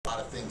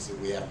things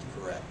that we have to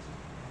correct.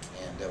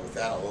 And with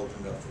that, I'll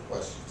open it up for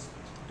questions.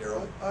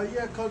 Daryl?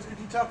 Yeah, Coach, could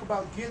you talk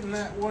about getting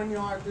that 1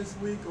 yard this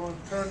week on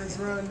turn and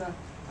run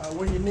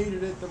when you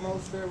needed it the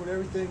most there with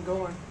everything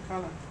going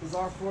kind of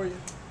bizarre for you?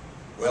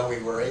 Well,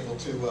 we were able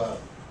to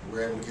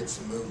get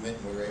some movement,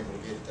 and we were able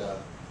to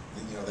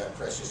get that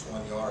precious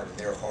 1 yard, and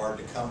they're hard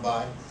to come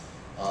by.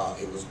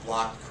 It was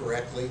blocked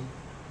correctly.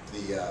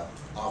 The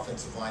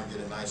offensive line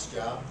did a nice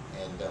job,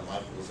 and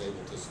Michael was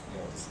able to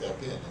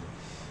step in.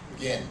 And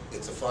again,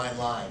 it's a fine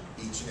line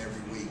each and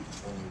every week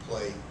when you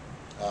play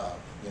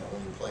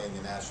when you play in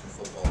the National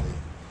Football League.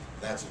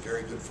 And that's a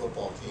very good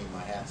football team.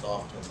 My hat's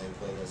off to them.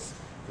 They played us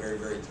very,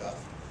 very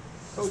tough.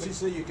 Coach, you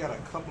say you got a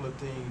couple of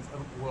things,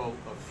 well,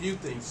 a few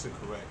things to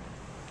correct.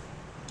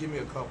 Give me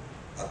a couple.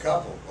 A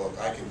couple. Well,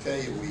 I can tell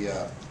you, we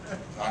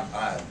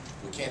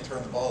can't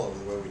turn the ball over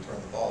the way we turn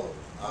the ball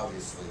over.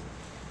 Obviously,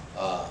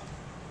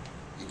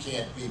 you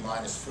can't be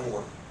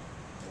 -4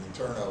 in the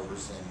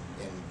turnovers,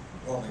 and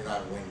normally you're not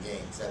going to win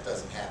games. That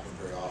doesn't happen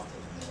very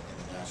often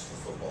in the National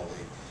Football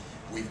League.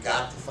 We've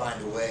got to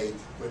find a way to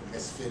quit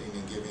misfitting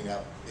and giving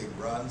up big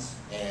runs,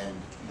 and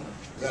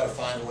we've got to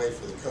find a way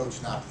for the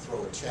coach not to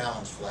throw a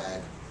challenge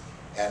flag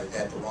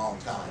at the wrong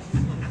time.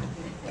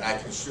 And I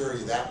can assure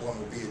you that one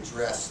will be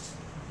addressed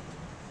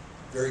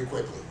very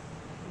quickly.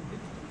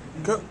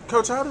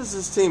 Coach, how does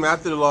this team,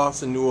 after the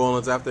loss in New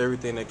Orleans, after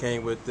everything that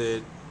came with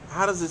it,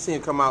 how does this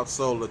team come out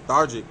so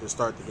lethargic to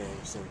start the game,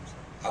 it seems?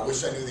 I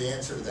wish I knew the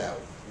answer to that.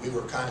 We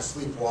were kind of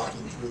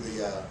sleepwalking through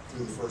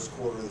the first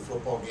quarter of the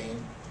football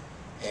game,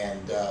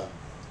 and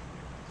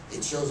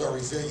it shows our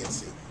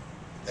resiliency.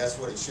 That's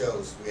what it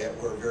shows.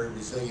 We're a very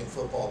resilient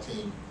football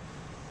team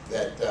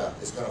that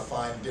is going to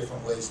find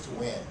different ways to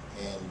win.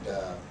 And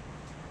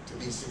to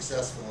be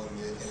successful in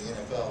the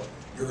NFL,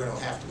 you're going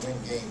to have to win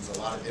games a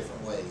lot of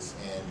different ways.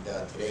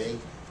 And today,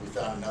 we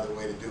found another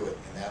way to do it,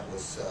 and that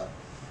was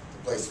to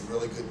play some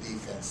really good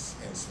defense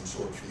in some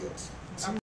short fields.